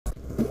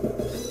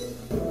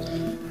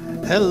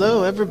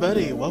Hello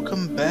everybody,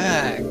 welcome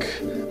back.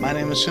 My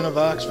name is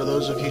esunavox for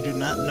those of you who do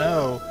not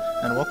know,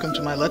 and welcome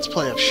to my Let's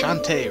Play of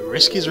Shantae,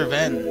 Risky's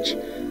Revenge.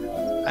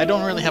 I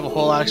don't really have a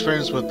whole lot of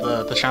experience with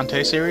the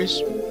Shantae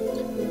series.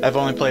 I've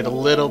only played a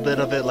little bit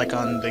of it like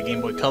on the Game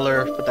Boy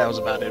Color, but that was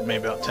about it,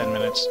 maybe about 10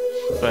 minutes.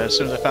 But as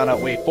soon as I found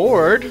out Way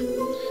Forward,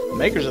 the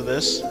makers of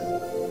this,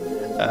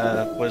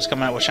 was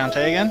coming out with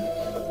Shantae again,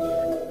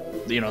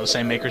 you know, the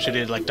same makers who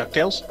did like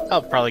DuckTales.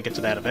 I'll probably get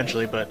to that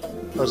eventually, but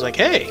I was like,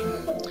 hey,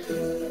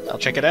 I'll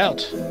check it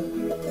out.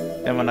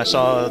 And when I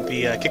saw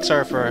the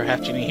Kickstarter for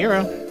Half Genie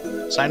Hero,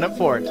 signed up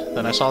for it.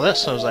 Then I saw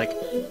this, so I was like,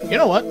 you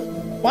know what?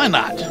 Why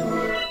not?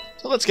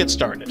 So let's get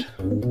started.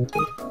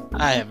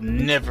 I have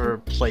never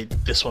played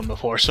this one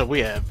before, so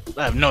I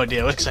have no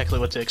idea exactly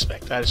what to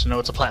expect. I just know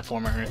it's a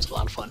platformer and it's a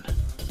lot of fun.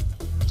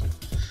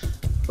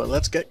 But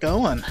let's get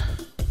going.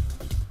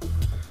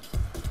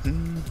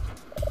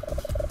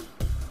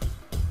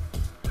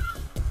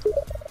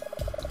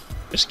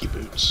 Risky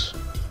boots.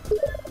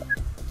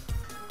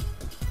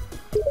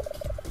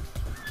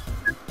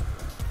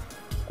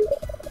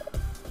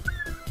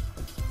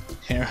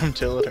 Hear him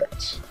till it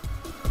hurts.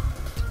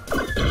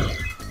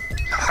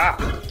 Ha!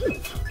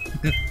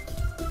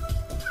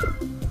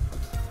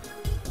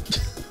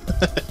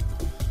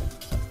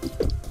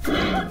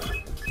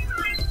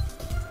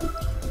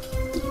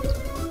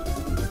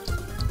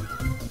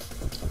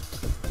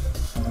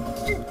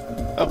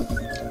 Oh,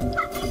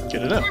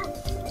 get it out.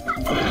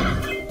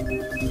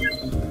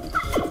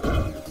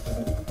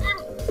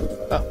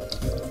 Oh.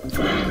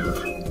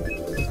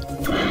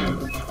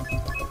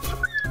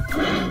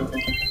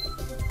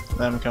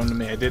 Let him come to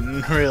me. I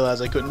didn't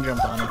realize I couldn't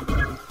jump on him.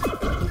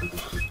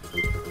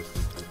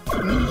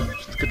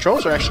 The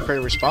controls are actually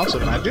pretty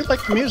responsive, and I do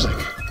like the music.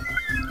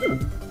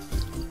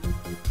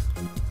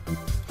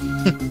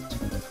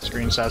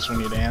 Screen stops when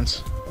you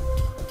dance.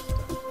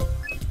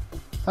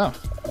 Oh.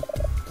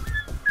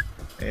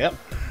 Yep.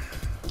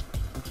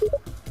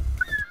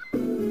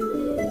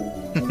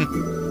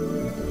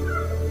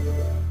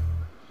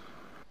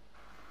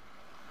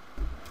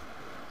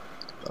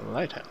 The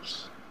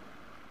lighthouse.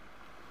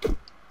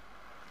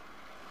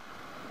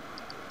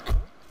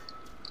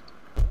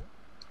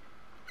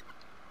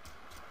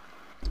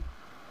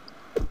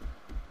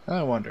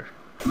 I wonder.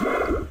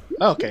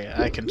 Okay,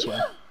 I can swim.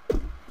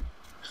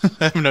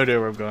 I have no idea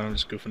where I'm going, I'm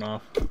just goofing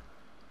off.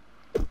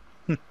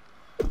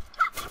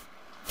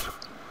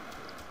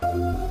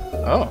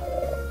 Oh.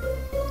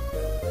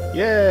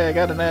 Yeah, I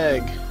got an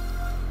egg.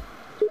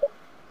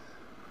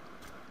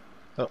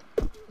 Oh.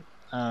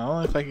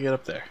 Only if I can get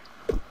up there.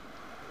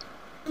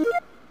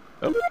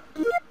 Oh.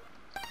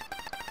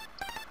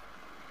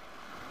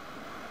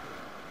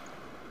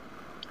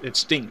 It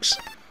stinks.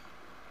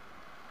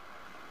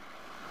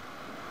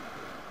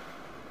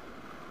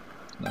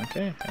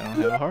 Okay, I don't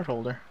have a heart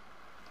holder.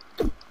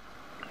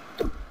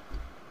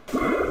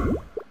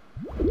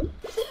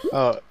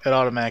 Oh, it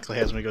automatically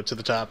has me go to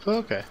the top.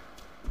 Okay.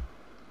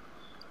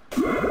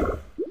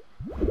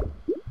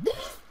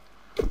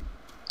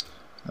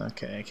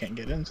 Okay, I can't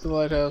get into the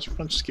lighthouse.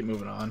 Let's just keep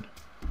moving on.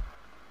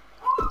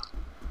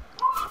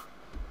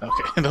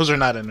 Okay, those are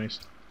not enemies.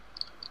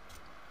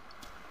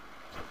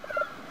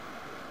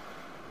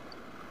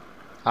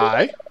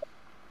 Hi.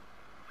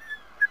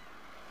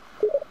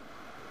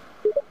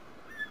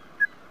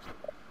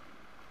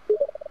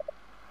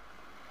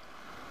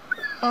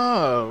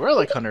 Oh,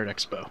 Relic Hunter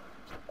Expo.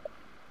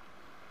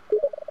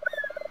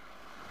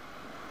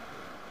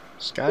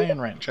 Sky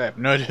and Ranch. I have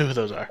no idea who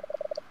those are.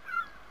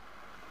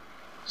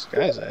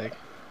 Sky's egg.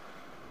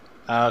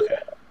 Okay.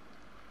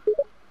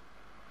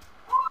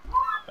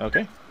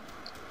 Okay.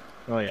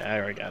 Oh yeah, I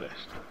already got it.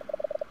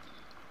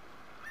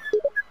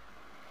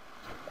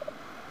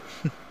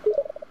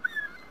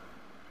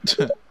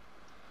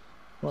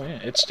 Well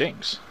yeah, it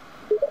stinks.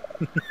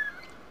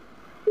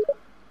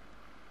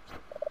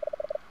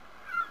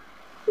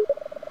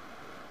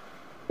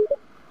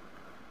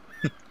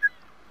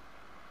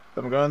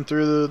 I'm going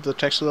through the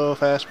text a little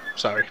fast.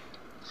 Sorry.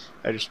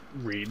 I just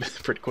read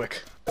pretty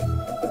quick.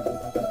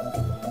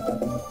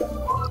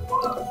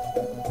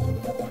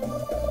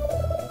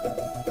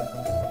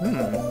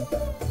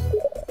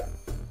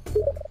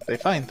 They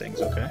find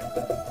things, okay.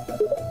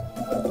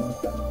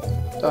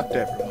 Talk to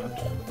everyone.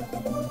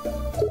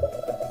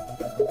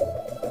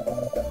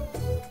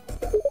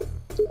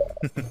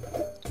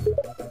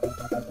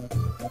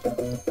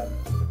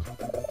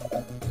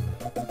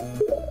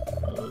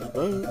 Those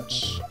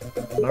boats.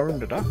 No room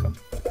to dock them.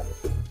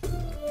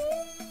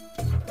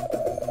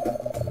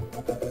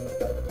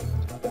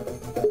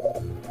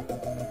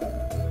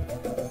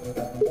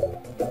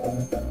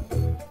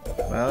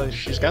 Well,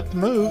 she's got the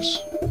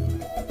moves.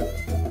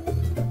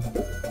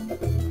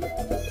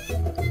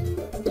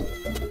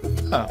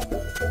 Oh.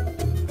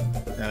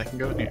 Now I can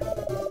go in here.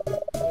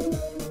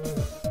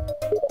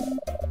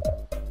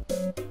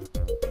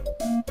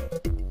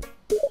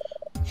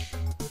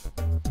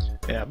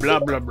 Yeah, blah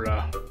blah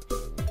blah.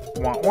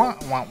 Wah wah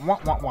wah wah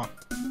wah wah.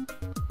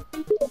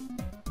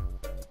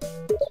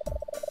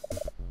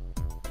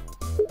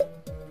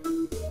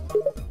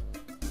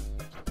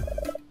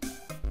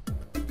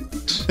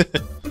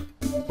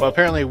 Well,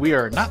 apparently we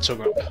are not so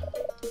grump.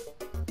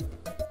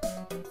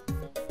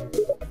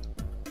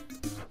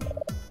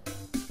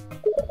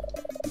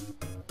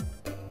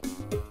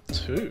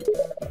 Two.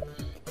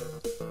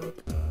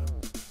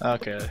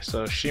 Okay,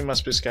 so she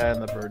must be Sky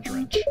and the Bird's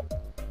Wrench.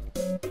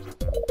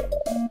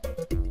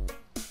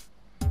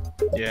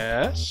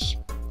 Yes.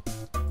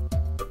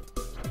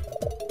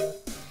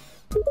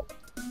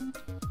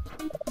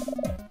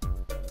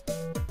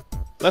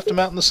 Left him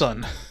out in the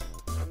sun.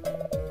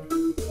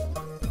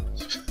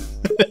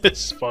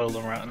 Spoiled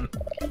him rotten.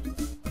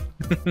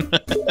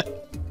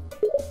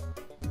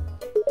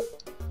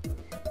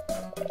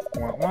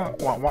 Wah, wah,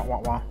 wah, wah, wah,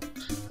 wah.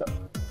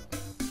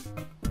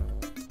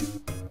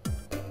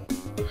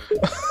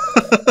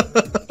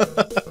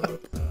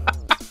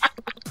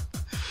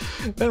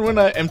 And when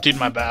I emptied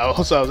my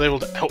bowels, I was able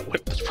to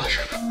outwit this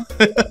pleasure.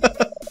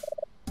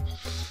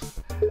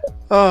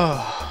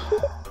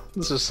 Oh,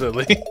 this is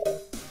silly.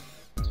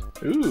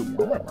 Ooh,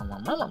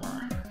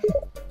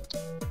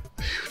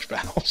 huge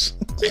bowels.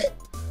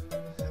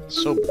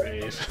 So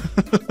brave.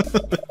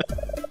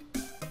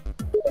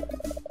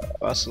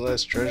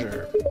 Fossilized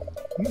treasure.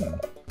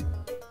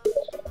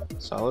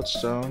 Solid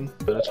stone,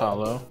 but it's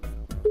hollow.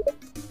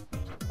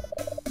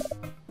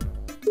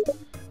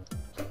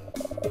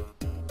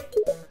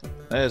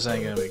 This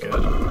ain't gonna be good.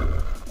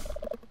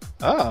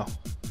 Oh.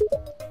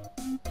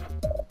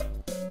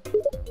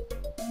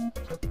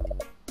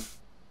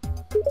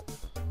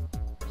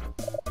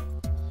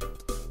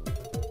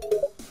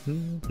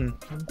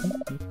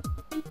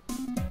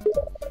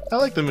 I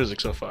like the music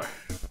so far.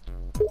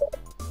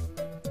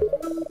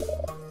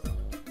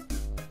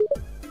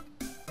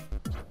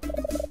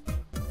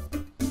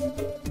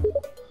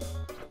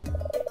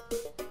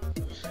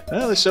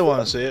 Well, they still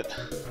want to see it.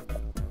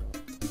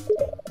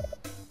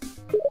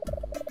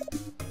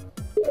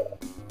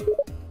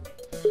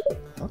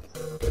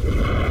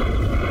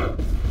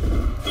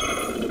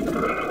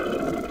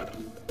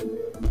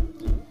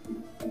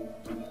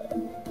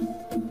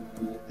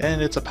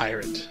 And it's a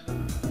pirate.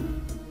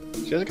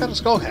 She hasn't got a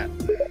skull hat.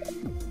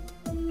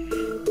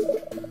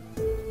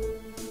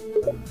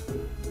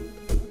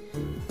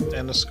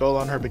 And a skull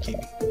on her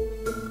bikini.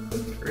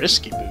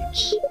 Risky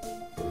boots.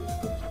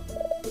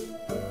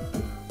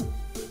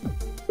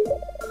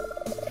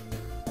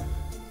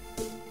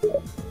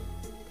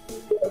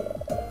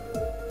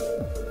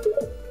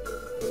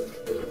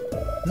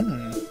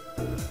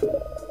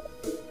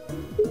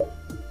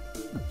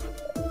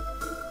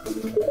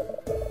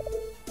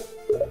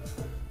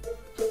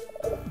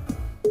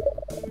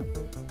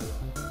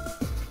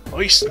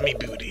 Hoist me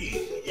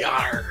booty,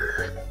 yar.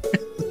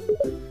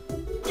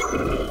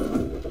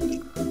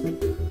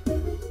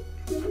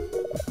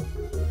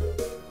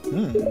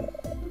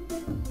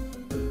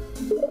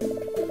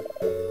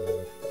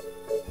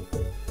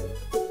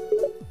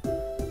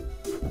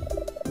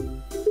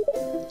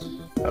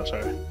 Oh,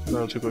 sorry. A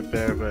little too quick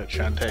there, but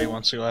Shantae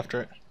wants to go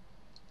after it.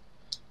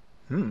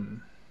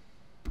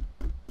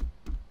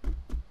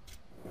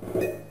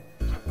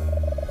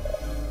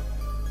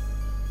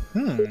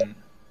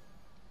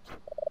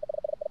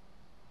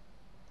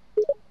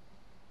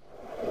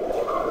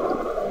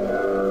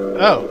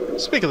 Oh,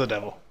 speak of the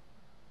devil.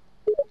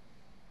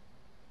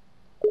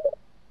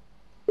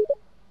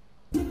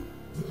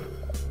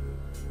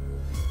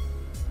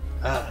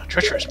 Ah,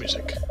 treacherous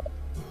music.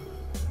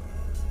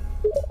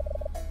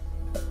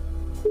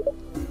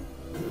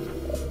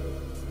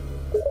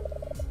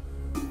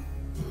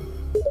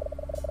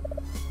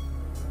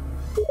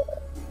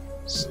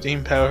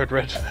 Steam-powered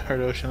red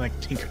ocean like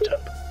Tinker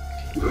Tub.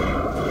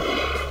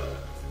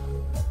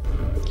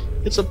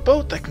 It's a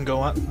boat that can go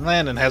on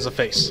land and has a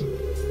face.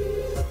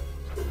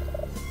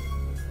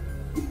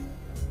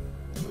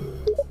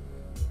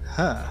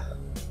 Huh.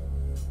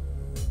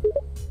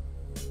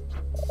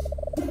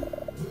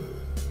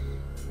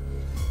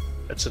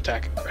 Let's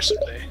attack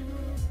aggressively.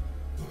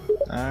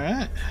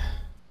 Alright.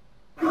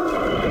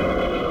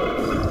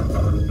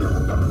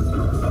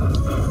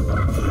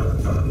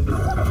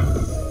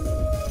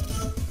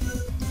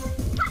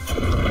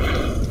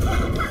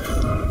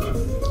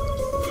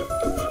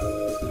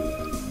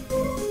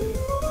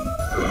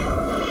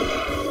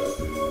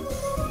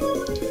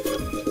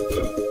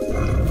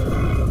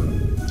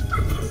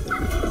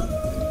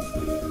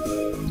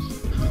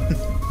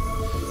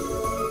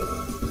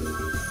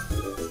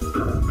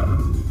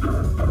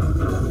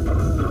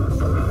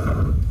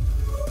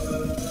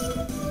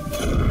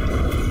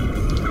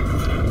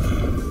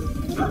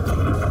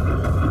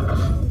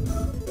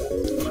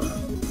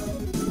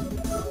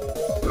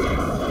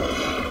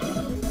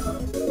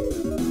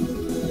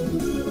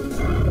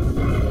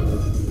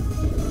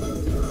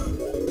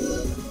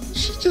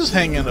 Just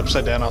hanging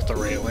upside down off the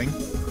railing.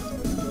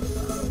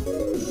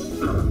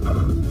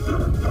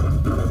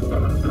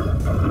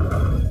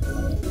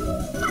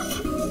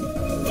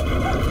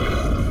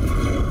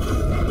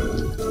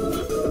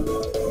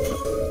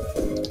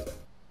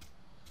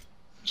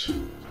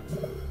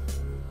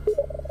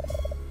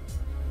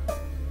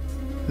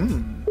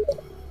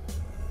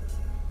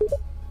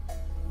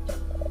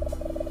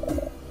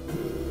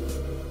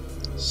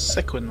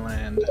 Sequin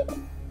Land.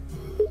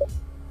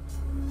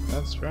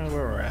 That's probably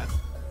where we're at.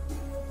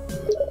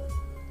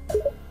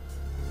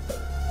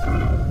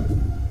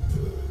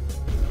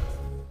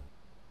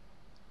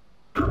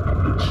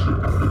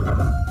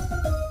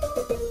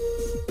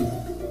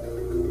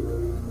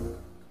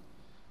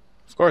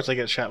 Of course I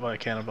get shot by a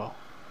cannonball.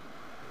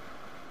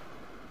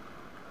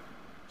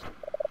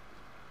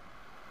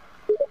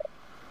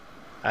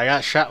 I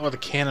got shot with a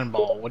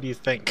cannonball. What do you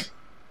think?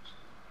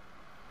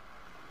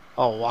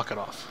 Oh, walk it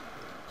off.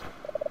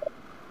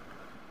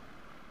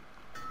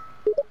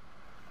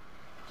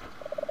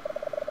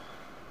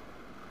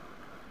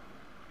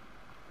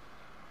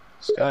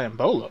 Sky and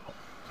Bolo.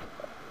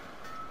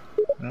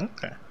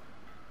 Okay.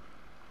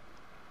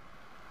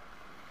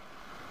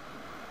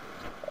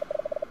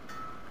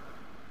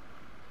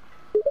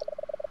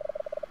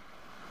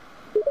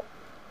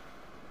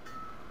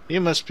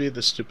 You must be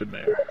the stupid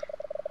mayor.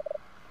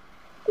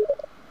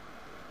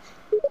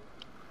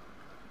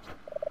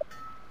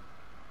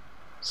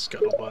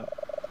 Scuttlebutt.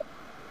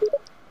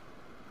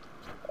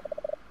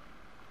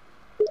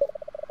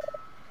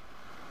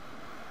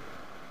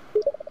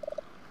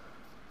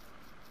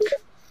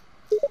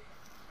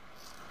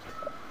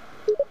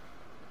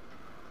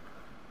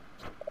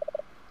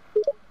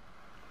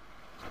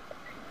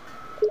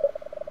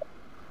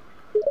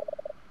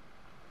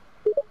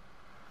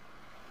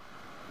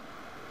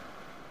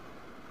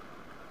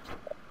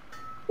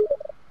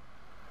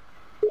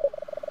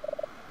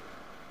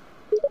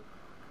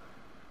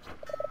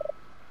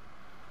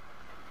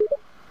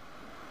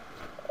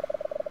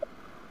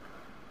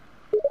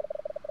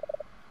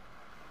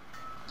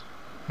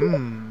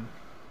 Hmm.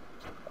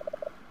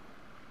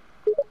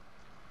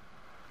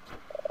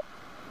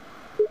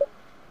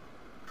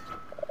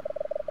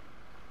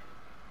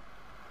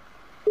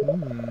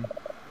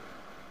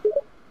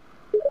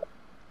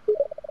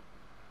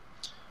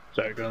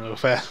 Sorry, going a little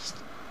fast.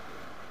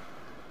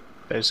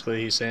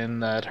 Basically, he's saying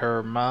that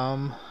her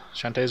mom,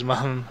 Shantae's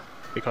mom,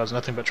 he caused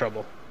nothing but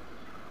trouble,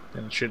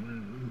 and it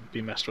shouldn't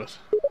be messed with.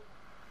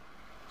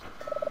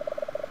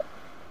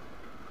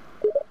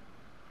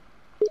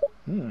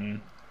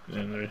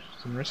 And there's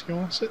some risky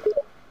wants it?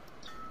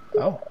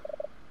 Oh.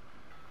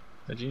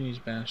 The genie's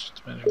banished.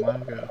 It's banished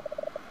long ago.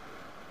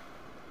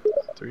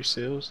 3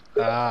 seals?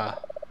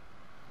 Ah.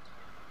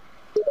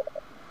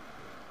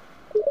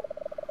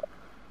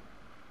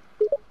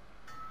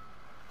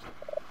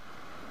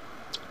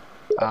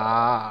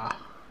 Ah.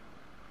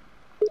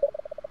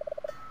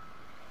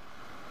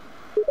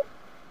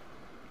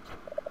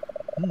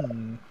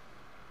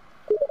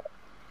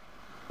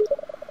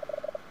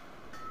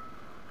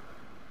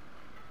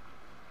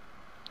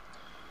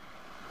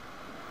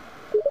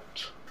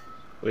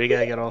 We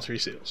gotta get all 3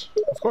 seals.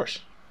 Of course.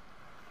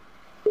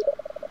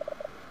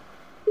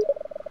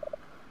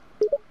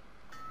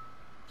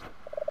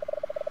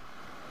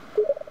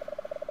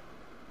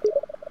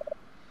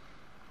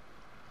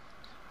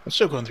 I'm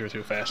still going through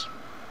too fast.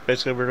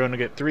 Basically, we're going to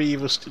get 3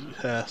 evil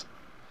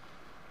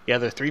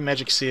gather 3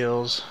 magic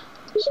seals,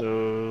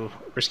 so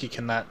Risky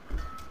cannot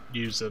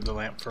use the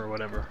lamp for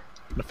whatever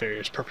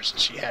nefarious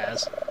purposes she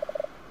has.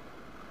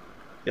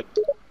 Yep.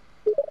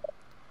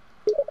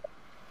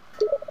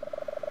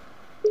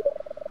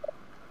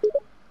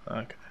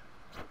 Okay.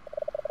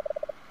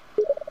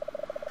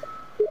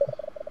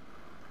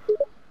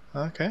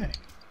 Okay.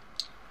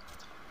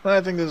 Well,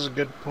 I think this is a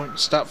good point to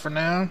stop for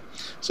now.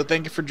 So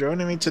thank you for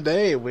joining me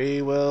today.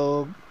 We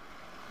will,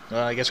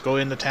 I guess, go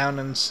into town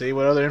and see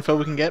what other info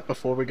we can get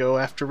before we go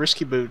after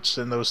Risky Boots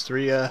and those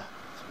 3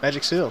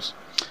 magic seals.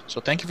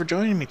 So thank you for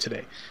joining me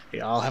today.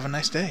 Y'all have a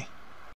nice day.